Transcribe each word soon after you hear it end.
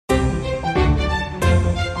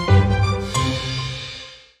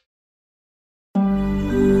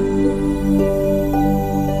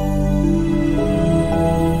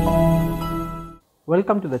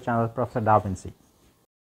Welcome to the channel Professor Davinci.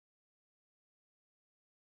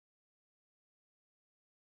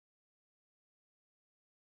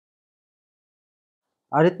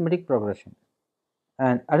 Arithmetic progression.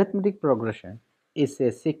 An arithmetic progression is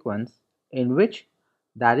a sequence in which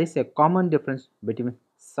there is a common difference between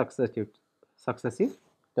successive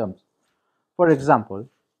terms. For example,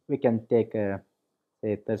 we can take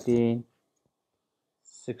say 13,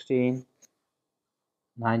 16,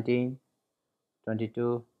 19,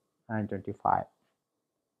 22 and 25.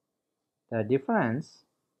 The difference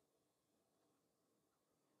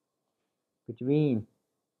between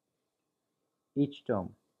each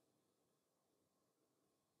term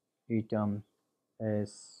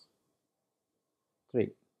is 3.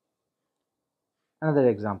 Another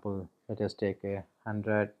example, let us take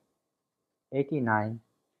 100, 89,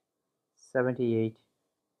 78,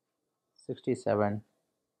 67,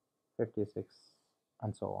 56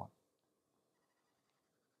 and so on.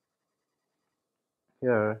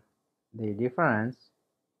 Here the difference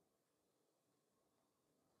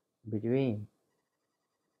between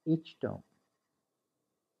each term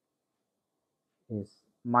is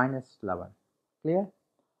 -11. Clear?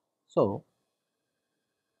 So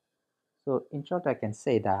in short I can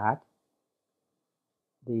say that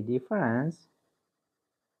the difference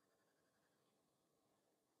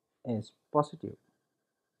is positive,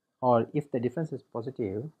 or if the difference is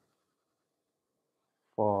positive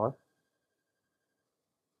for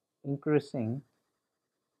increasing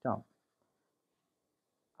term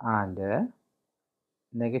and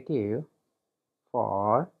negative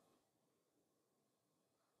for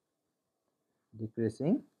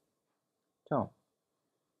decreasing term.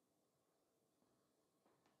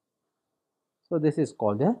 So this is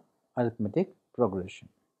called a arithmetic progression.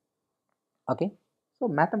 Okay, so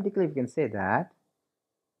mathematically we can say that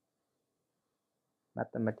the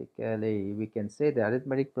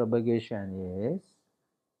arithmetic progression is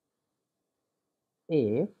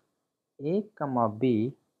if a comma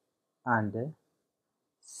b and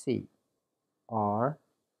c are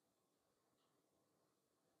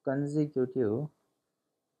consecutive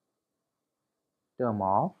term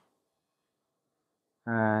of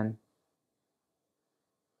an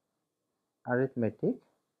arithmetic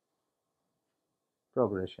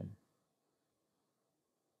progression,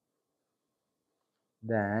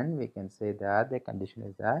 then we can say that the condition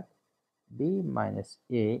is that b minus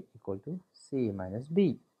a equal to c minus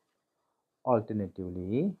b.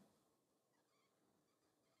 Alternatively,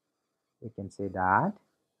 we can say that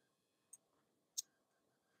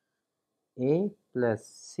a plus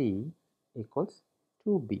c equals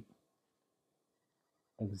 2b.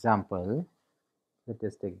 Example, let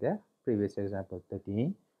us take the previous example,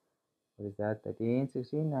 13. What is that? 13,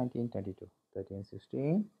 16, 19, 22. 13,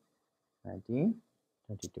 16, 19,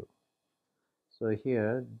 22. So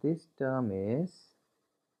here this term is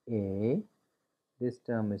a, this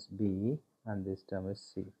term is b, and this term is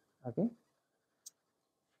c. Okay,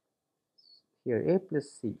 here a plus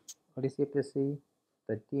c. What is a plus c?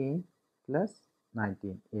 13 plus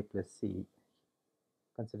 19, a plus c.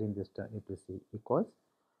 Considering this term a plus c equals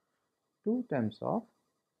 2 times of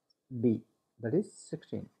b, that is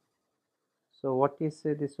 16. So what is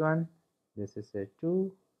this one? This is a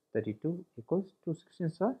 2, 32 equals 2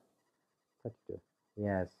 16s are 32.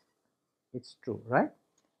 Yes, it's true, right?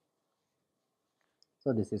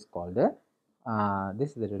 So this is called a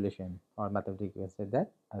this is the relation, or mathematics we said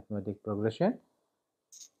that arithmetic progression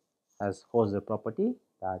holds the property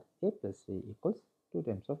that a plus c equals 2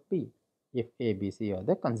 times of b if a, b, c are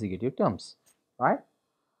the consecutive terms, right?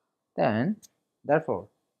 Then therefore,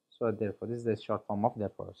 this is the short form of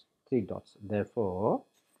therefore, 3 dots. Therefore,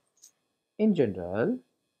 in general,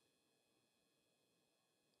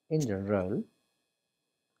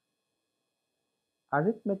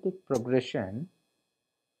 arithmetic progression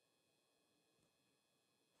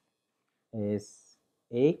is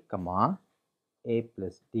a comma a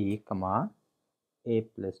plus d comma a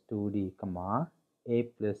plus 2d comma a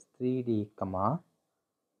plus 3d comma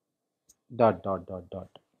dot dot dot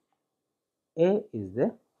dot. A is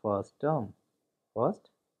the first term,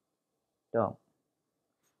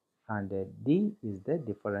 and d is the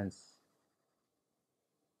difference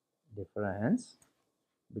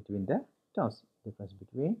between the terms, difference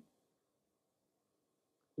between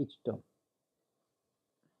each term.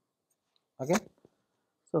 Okay,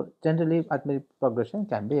 so generally arithmetic progression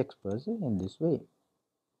can be expressed in this way.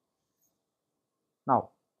 Now,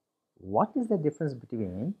 what is the difference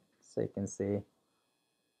between, so you can say,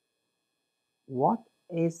 what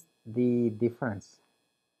is the difference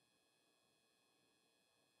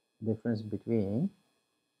between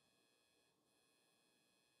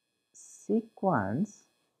c sequence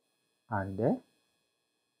and a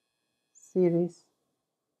series.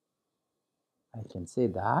 I can say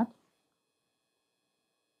that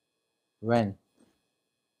when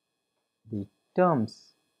the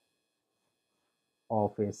terms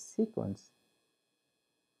of a sequence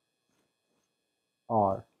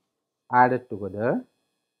are added together,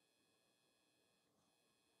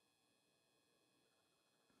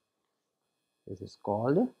 this is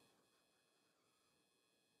called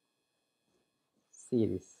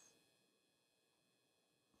series.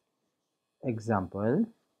 Example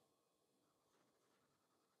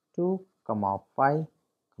 2, 5,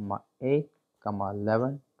 8,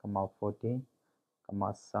 11, 14,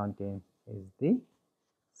 17 is the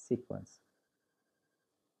sequence.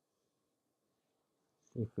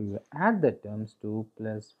 If we add the terms 2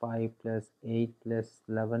 plus 5 plus 8 plus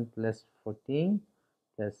 11 plus 14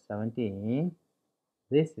 plus 17,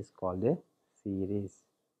 this is called a series.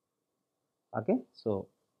 Okay, so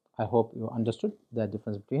I hope you understood the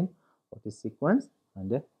difference between what is sequence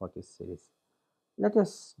and what is series. Let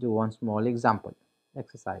us do one small example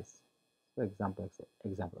exercise. So example,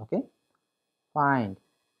 okay. Find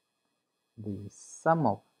the sum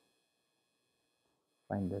of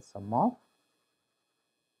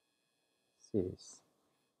series.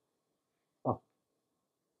 Oh,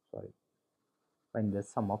 sorry. Find the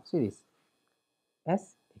sum of series.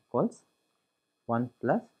 S equals 1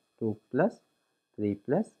 plus 2 plus 3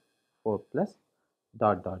 plus 4 plus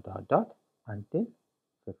dot until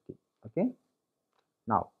 50. Okay.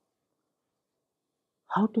 Now,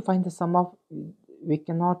 how to find the sum of? We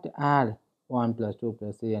cannot add 1 plus 2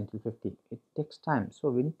 plus 3 until 50. It takes time. So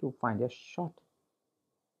we need to find a short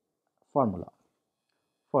formula.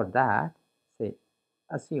 For that, say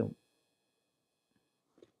assume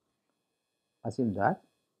that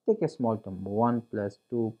take a small term 1 plus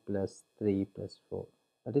 2 plus 3 plus 4,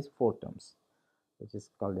 that is 4 terms, which is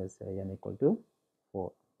called as n equal to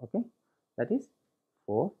 4. Okay, that is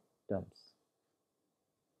 4 terms,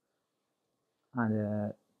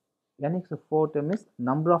 and n equals to 4 term is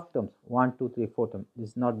number of terms. 1 2 3 4 term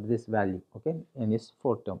is not this value. Okay, n is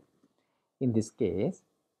 4 term. In this case,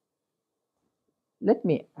 let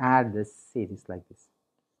me add this series like this.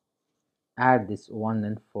 Add this 1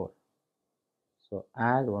 and 4. So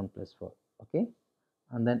add 1 plus 4. Okay,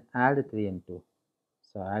 and then add 3 and 2.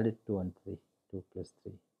 So add 2 and 3. 2 plus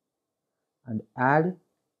 3. And add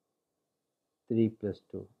 3 plus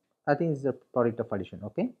 2. I think it's a product of addition.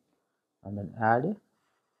 Okay, and then add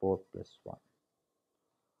 4 plus 1.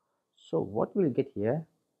 So what we'll get here,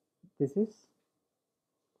 this is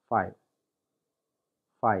 5.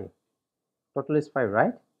 Total is 5,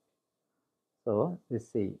 right? So let's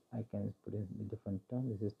see, I can put in a different term.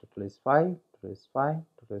 This is total is 5, total is 5,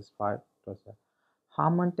 total is 5, total is 5. How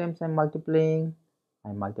many times I'm multiplying?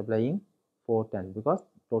 I'm multiplying 4 times because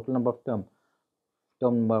total number of term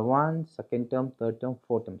number 1, second term, third term,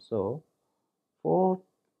 fourth term. So 4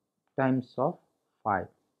 times of 5.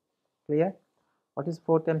 Clear? What is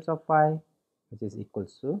 4 times of 5? Which is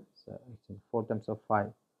equals to, so 4 times of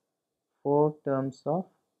 5. 4 terms of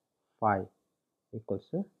 5 equals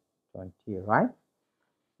to 20, right?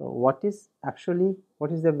 So what is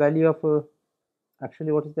the value of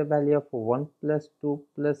what is the value of 1 plus 2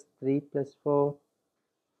 plus 3 plus 4?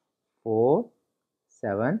 4,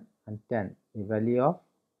 7 and 10. The value of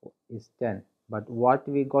is 10, but what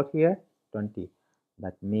we got here? 20.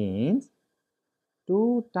 That means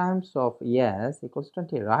 2 times of s equals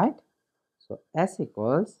 20, right? So s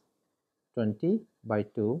equals 20 by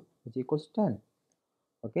 2, which equals 10.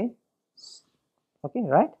 Okay,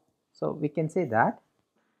 right? So we can say that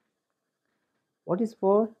what is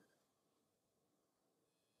 4?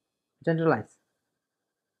 Generalize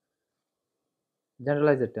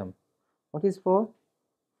the term. What is 4?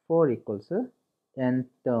 4 equals to n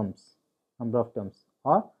terms, number of terms,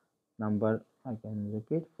 or number, I can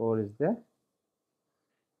repeat, 4 is the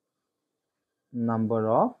number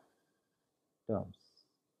of terms,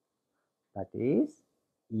 that is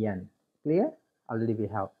n. Clear? Already we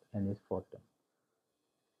have n is 4 terms.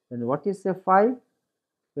 Then what is the 5?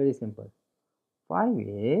 Very simple. 5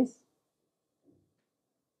 is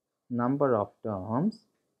number of terms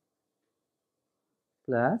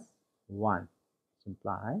plus 1, which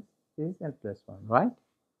implies this is n plus 1, right?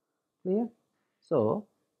 Clear? So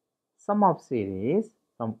sum of series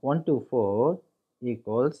from 1 to 4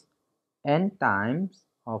 equals n times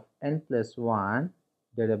of n plus 1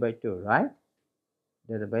 divided by 2, right?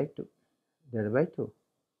 Divided by 2.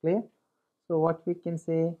 Clear? So what we can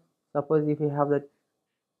say, suppose if we have the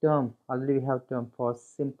term, already we have term for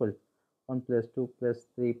simple 1 plus 2 plus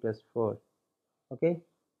 3 plus 4. Okay,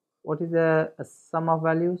 what is the sum of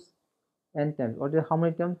values? n times. How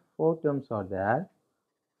many terms? 4 terms are there.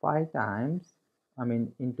 5 times,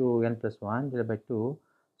 into n plus 1 divided by 2.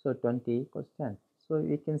 So 20 equals 10. So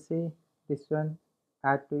we can say this one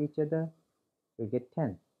add to each other, we get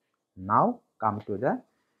 10. Now come to the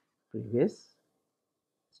previous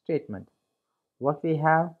statement. What we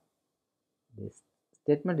have, this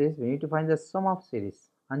statement is we need to find the sum of series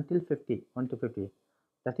until 50, 1 to 50.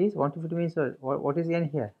 That is 1 to 50 means what is n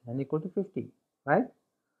here? N equal to 50, right?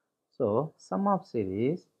 So sum of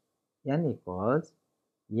series n equals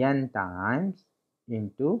n times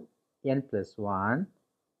into n plus 1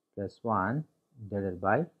 divided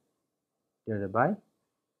by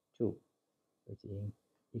 2, which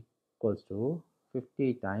equals to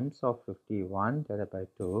 50 times of 51 divided by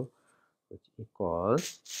 2, which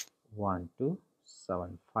equals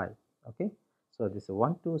 1275. Okay, so this is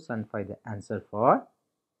 1275, the answer for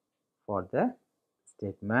the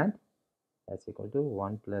statement. That's equal to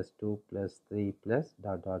 1 plus 2 plus 3 plus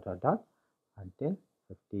dot dot dot dot until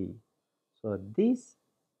 50. So this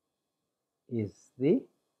is the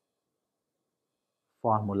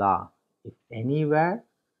formula. If anywhere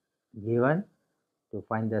given to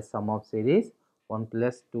find the sum of series 1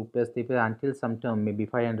 plus 2 plus 3 plus until some term, maybe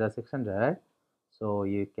 500, 600, so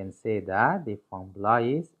you can say that the formula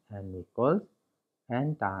is n equals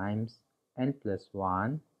n times n plus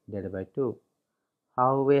 1 divided by 2.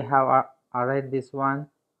 How we have arrived this one?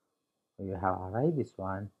 We have arrived this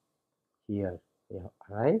one here. We have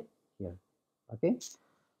arrived here. Okay,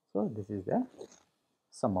 so this is the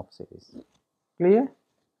sum of series. Clear?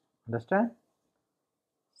 Understand?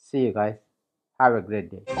 See you guys. Have a great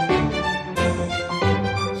day.